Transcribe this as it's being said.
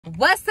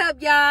What's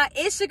up, y'all?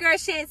 It's your girl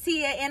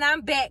Shantia, and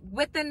I'm back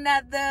with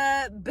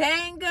another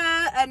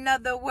banger,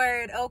 another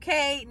word.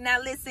 Okay,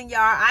 now listen, y'all,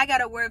 I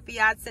got a word for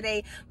y'all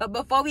today, but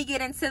before we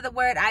get into the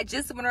word, I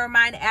just want to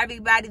remind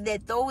everybody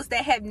that those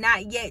that have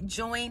not yet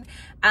joined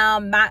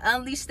my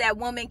Unleash That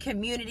Woman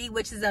community,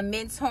 which is a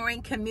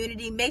mentoring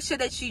community, make sure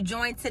that you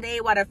join today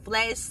while the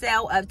flash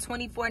sale of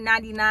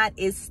 $24.99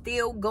 is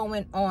still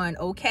going on.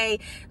 Okay,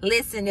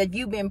 listen, if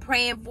you've been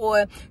praying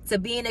to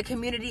be in a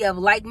community of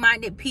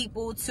like-minded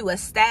people, to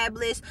establish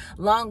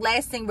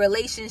long-lasting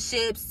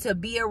relationships, to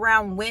be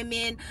around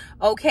women,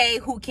 okay,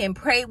 who can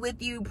pray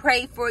with you,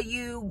 pray for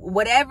you,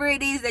 whatever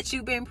it is that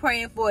you've been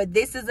praying for,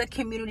 this is a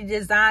community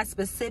designed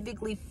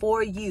specifically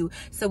for you.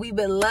 So we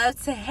would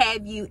love to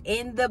have you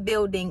in the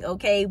building.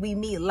 Okay, we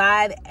meet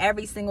live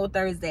every single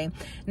Thursday.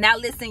 Now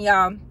listen,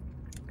 y'all,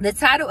 the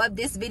title of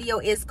this video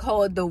is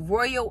called The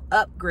Royal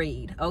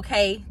Upgrade.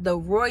 Okay, the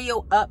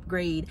Royal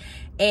Upgrade.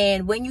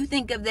 And when you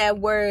think of that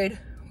word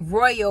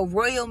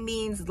royal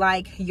means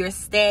like your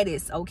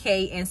status,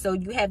 okay? And so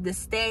you have the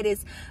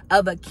status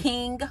of a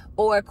king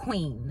or a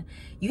queen.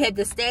 You have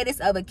the status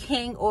of a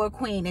king or a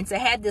queen. And to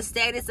have the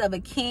status of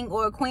a king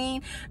or a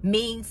queen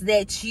means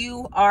that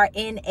you are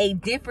in a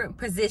different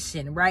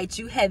position, right?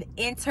 You have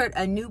entered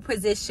a new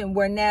position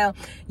where now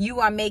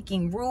you are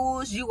making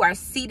rules. You are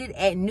seated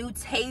at new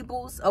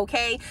tables,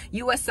 okay?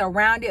 You are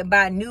surrounded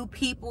by new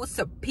people,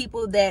 so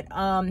people that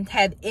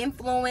have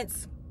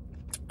influence,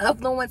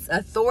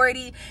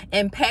 authority,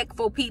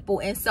 impactful people.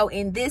 And so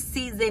in this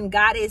season,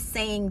 God is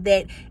saying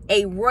that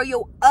a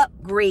royal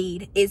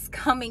upgrade is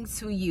coming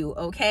to you,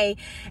 okay?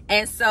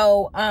 And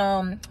so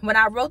when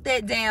I wrote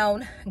that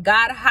down,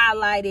 God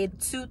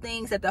highlighted two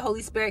things that the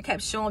Holy Spirit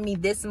kept showing me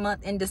this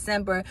month in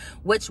December,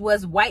 which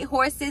was white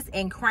horses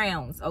and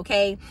crowns,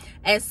 okay?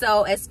 And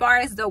so as far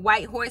as the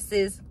white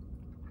horses,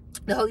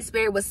 the Holy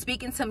Spirit was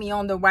speaking to me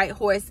on the white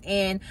horse,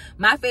 and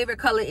my favorite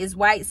color is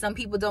white. Some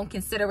people don't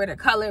consider it a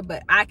color,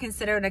 but I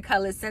consider it a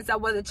color. Since I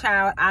was a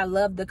child, I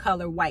love the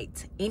color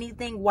white.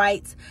 Anything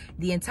white,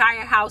 the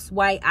entire house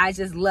white, I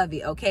just love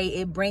it, okay?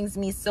 It brings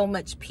me so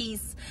much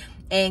peace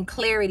and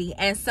clarity.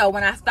 And so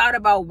when I thought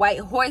about white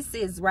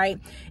horses, right,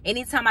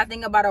 anytime I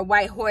think about a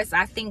white horse,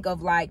 I think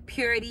of like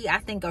purity, I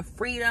think of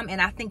freedom,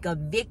 and I think of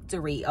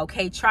victory,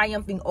 okay?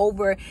 Triumphing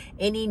over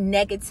any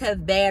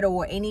negative battle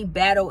or any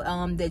battle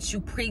that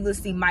you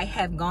previously might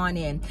have gone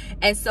in.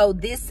 And so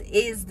this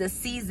is the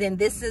season,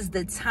 this is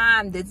the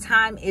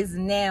time is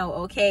now,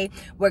 okay,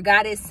 where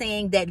God is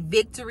saying that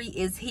victory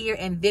is here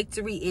and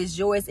victory is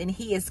yours, and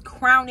he is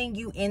crowning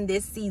you in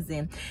this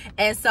season.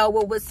 And so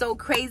what was so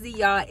crazy,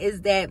 y'all,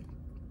 is that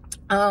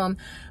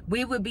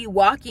we would be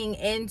walking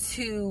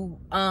into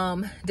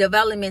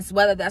developments,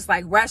 whether that's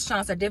like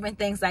restaurants or different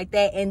things like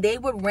that, and they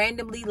would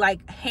randomly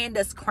like hand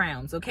us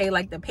crowns, okay,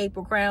 like the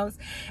paper crowns.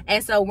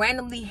 And so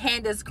randomly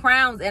hand us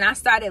crowns, and I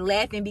started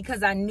laughing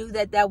because I knew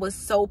that that was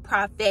so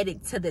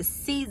prophetic to the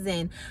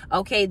season,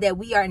 okay, that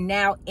we are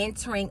now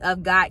entering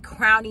of God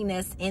crowning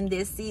us in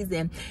this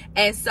season.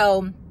 And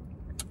so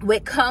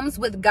what comes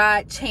with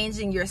God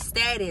changing your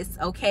status,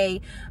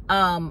 okay,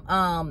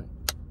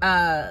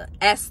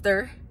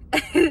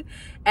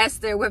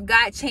 Esther, with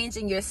God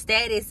changing your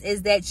status,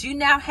 is that you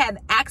now have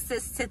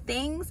access to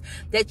things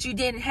that you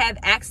didn't have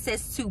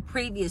access to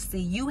previously.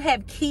 You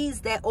have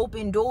keys that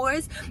open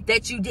doors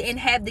that you didn't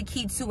have the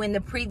key to in the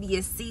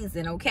previous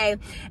season, okay?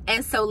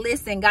 And so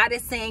listen, God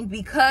is saying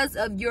because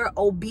of your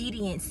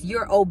obedience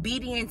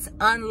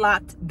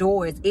unlocked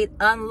doors. It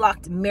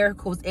unlocked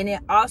miracles, and it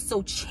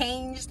also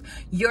changed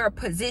your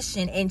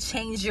position and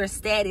changed your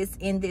status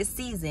in this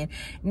season.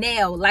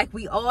 Now, like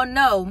we all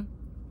know,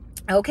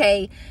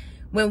 okay,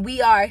 when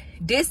we are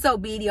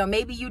disobedient, or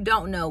maybe you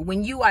don't know,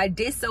 when you are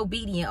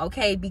disobedient,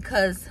 okay,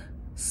 because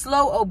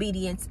slow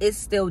obedience is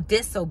still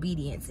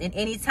disobedience. And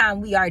anytime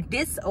we are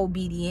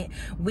disobedient,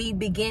 we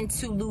begin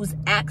to lose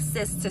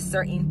access to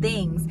certain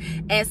things.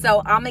 And so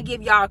I'm gonna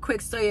give y'all a quick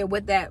story of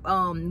what that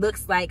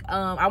looks like.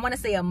 I want to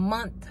say a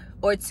month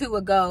or two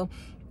ago,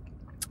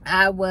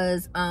 I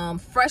was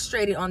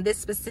frustrated on this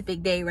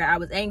specific day, where I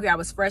was angry, I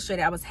was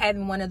frustrated, I was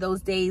having one of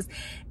those days,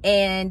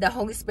 and the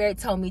Holy Spirit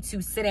told me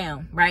to sit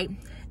down, right?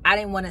 I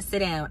didn't want to sit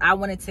down. I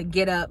wanted to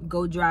get up,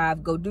 go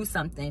drive, go do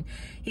something.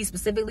 He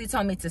specifically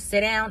told me to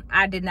sit down.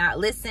 I did not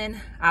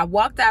listen. I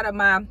walked out of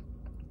my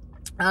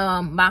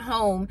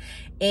home,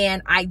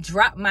 and I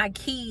dropped my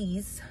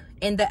keys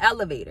in the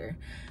elevator.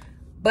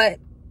 But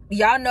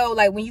y'all know,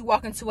 like when you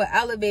walk into an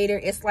elevator,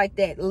 it's like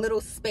that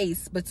little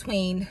space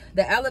between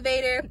the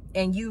elevator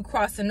and you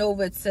crossing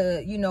over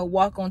to, you know,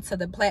 walk onto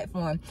the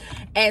platform.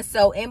 And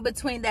so in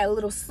between that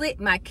little slit,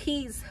 my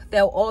keys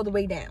fell all the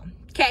way down,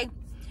 okay?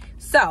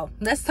 So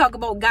let's talk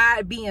about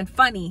God being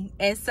funny.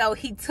 And so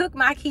he took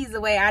my keys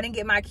away. I didn't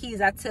get my keys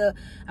until,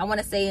 I want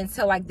to say,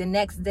 until like the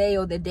next day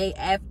or the day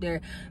after.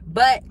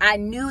 But I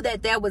knew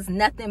that there was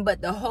nothing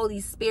but the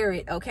Holy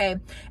Spirit, okay?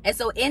 And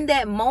so in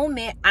that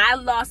moment, I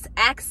lost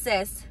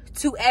access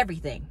to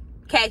everything,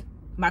 okay?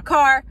 My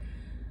car,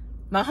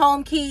 my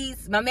home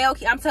keys, my mail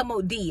key, I'm talking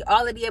about D,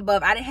 all of the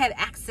above. I didn't have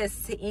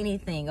access to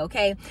anything,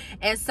 okay?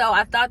 And so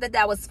I thought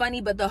that was funny,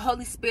 but the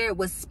Holy Spirit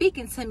was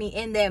speaking to me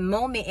in that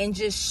moment and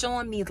just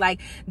showing me, like,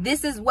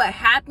 this is what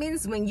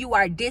happens when you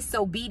are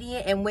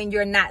disobedient and when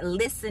you're not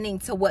listening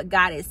to what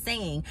God is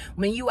saying.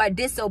 When you are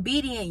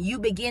disobedient, you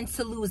begin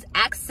to lose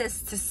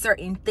access to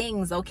certain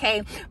things,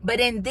 okay?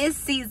 But in this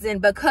season,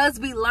 because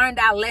we learned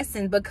our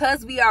lesson,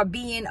 because we are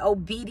being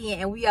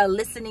obedient and we are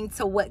listening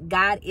to what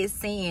God is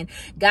saying,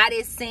 God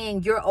is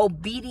saying your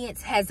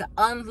obedience has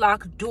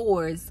unlocked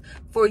doors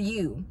for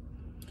you.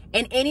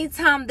 And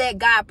anytime that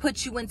God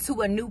puts you into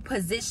a new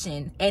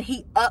position and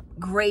he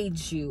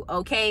upgrades you,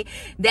 okay,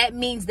 that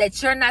means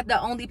that you're not the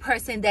only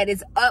person that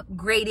is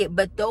upgraded,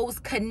 but those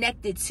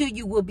connected to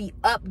you will be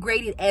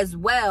upgraded as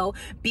well,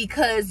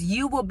 because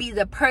you will be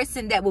the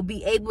person that will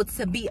be able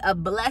to be a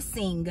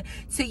blessing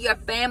to your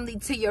family,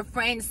 to your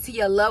friends, to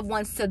your loved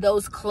ones, to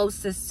those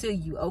closest to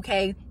you,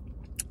 okay?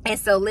 And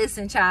so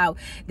listen, child,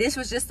 this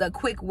was just a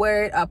quick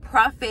word, a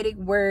prophetic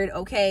word,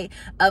 okay,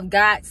 of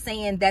God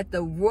saying that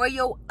the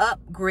royal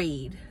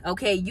upgrade,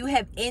 okay, you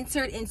have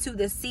entered into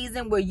the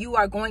season where you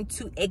are going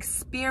to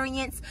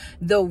experience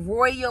the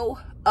royal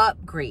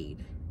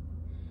upgrade.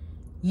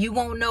 You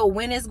won't know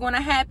when it's going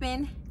to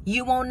happen.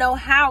 You won't know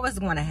how it's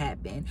going to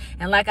happen.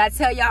 And like I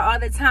tell y'all all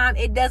the time,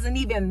 it doesn't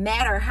even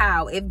matter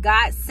how. If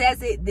God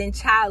says it, then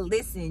child,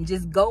 listen,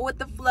 just go with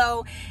the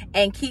flow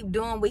and keep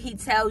doing what he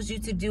tells you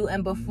to do.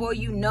 And before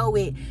you know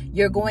it,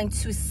 you're going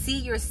to see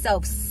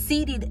yourself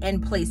seated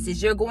in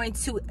places. You're going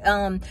to,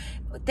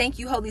 thank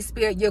you, Holy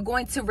Spirit. You're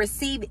going to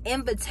receive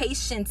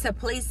invitation to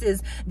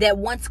places that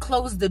once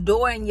closed the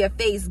door in your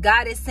face.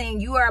 God is saying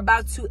you are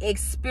about to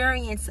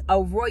experience a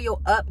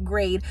royal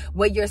upgrade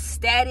where your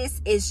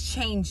status is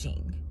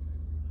changing.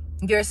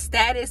 Your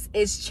status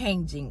is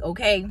changing,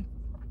 okay?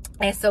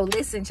 And so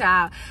listen,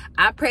 child,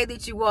 I pray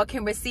that you all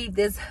can receive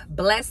this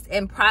blessed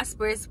and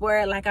prosperous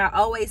word. Like I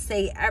always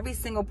say, every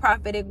single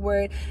prophetic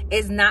word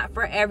is not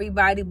for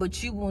everybody,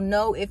 but you will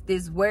know if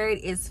this word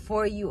is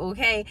for you,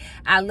 okay?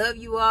 I love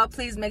you all.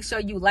 Please make sure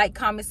you like,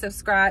 comment,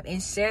 subscribe,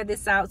 and share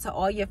this out to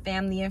all your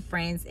family and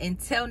friends.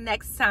 Until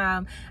next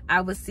time, I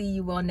will see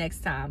you all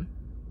next time.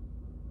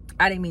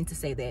 I didn't mean to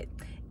say that.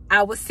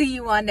 I will see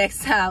you all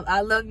next time.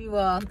 I love you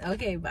all.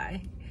 Okay,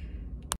 bye.